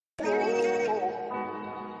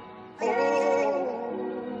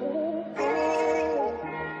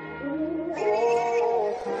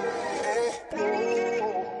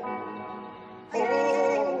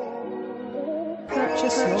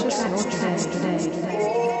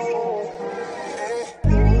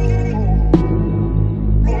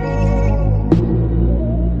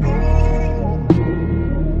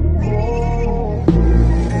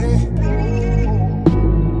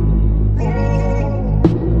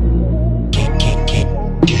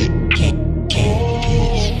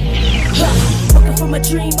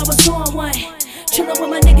dream, I was on one. Chillin' with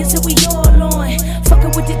my niggas and we all on.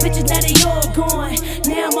 Fuckin' with these bitches, now they all gone.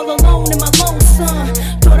 Now I'm all alone in my lonesome.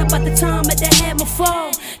 Thought about the time that they had my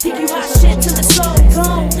fall. Think you hot shit till it's all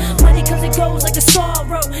gone. Money cause it goes like a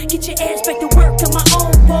sorrow. Get your ass back to work, I'm my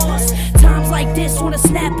own boss. Times like this, wanna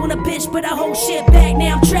snap on a bitch, but I hold shit back,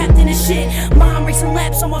 now I'm trapped in this shit. Mom racing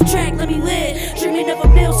laps, I'm off track, let me live. Dreaming of a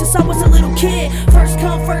meal since I was a little kid. First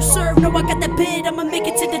come, first serve, know I got that bid. I'ma make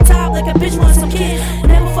it to the top like a bitch wants some kid.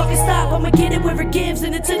 Never fucking stop, I'ma get it where it gives.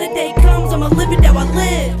 And until the day comes, I'ma live it how I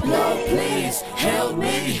live. Lord, please help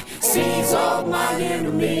me seize all my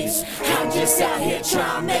enemies. I'm just out here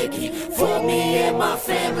trying to make it for me and my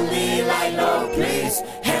family. Like, Lord, please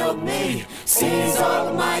help me seize all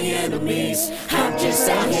of my enemies. I'm just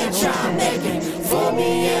out here trying to make it for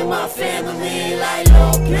me and my family. Like,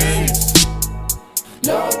 Lord, please,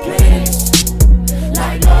 Lord, please,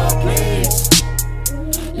 like, Lord, please,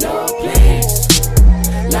 Lord, please,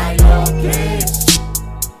 like, Lord, please,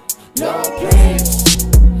 Lord, please,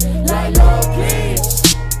 like, Lord, please,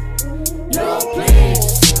 Lord, please,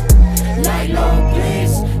 like, Lord,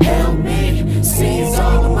 please, help me seize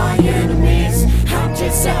all of my enemies. I'm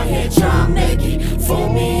just out here trying to make it for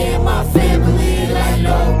me and my family. Like,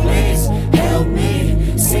 Lord, please, help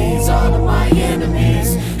me seize all of my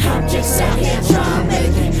enemies. I'm just out here trying to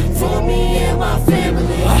make it for me and my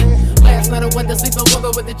family. Last night I went to sleep, I woke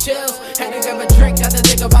up with the chills. Had to grab a drink, got to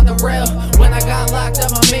think about the real. When I got locked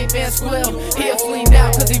up, my main man squeal. He asleep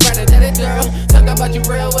now, cause he better than a girl. Talk about you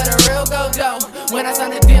real, where the real go, though. When I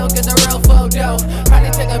sign a deal, get the real photo.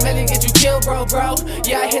 Probably take a million, get you killed, bro.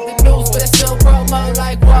 Yeah, I hit the news, but it's still promo.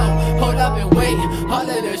 Like, whoa, hold up and wait. All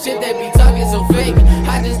of the shit they be talking so fake.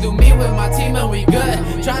 I just do me with my team and we good.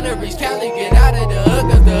 Trying to reach Cali, get out of the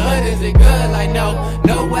hood, cause the hood isn't good. Like, no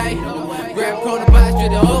way. Grab Corona Box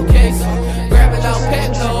with the whole case. Grab it out,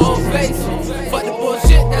 pack the whole face. Fuck the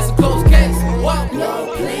bullshit, that's a close case. What?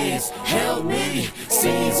 Lord, please help me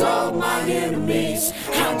seize all my enemies.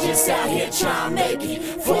 I'm just out here trying to make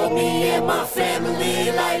it for me and my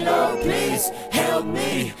family. Like, Lord, please help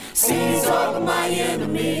me seize all of my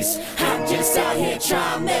enemies. I'm just out here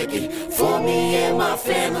trying to make it for me and my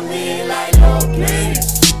family. Like, Lord,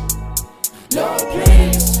 please, Lord,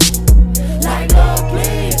 please, like, Lord,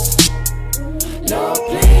 please, Lord,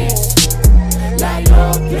 please, like,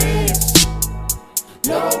 Lord, please,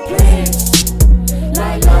 Lord, please,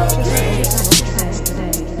 like, Lord, please,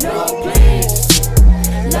 Lord, please,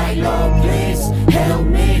 like, Lord, please, help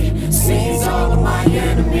me seize all of my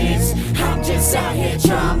enemies. I'm just out here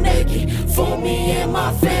trying to make it for me and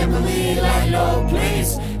my family. Like, Lord,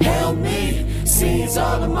 please, help me seize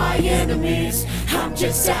all of my enemies. I'm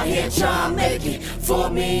just out here trying to make it for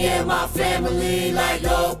me and my family. Like,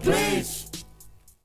 Lord, please.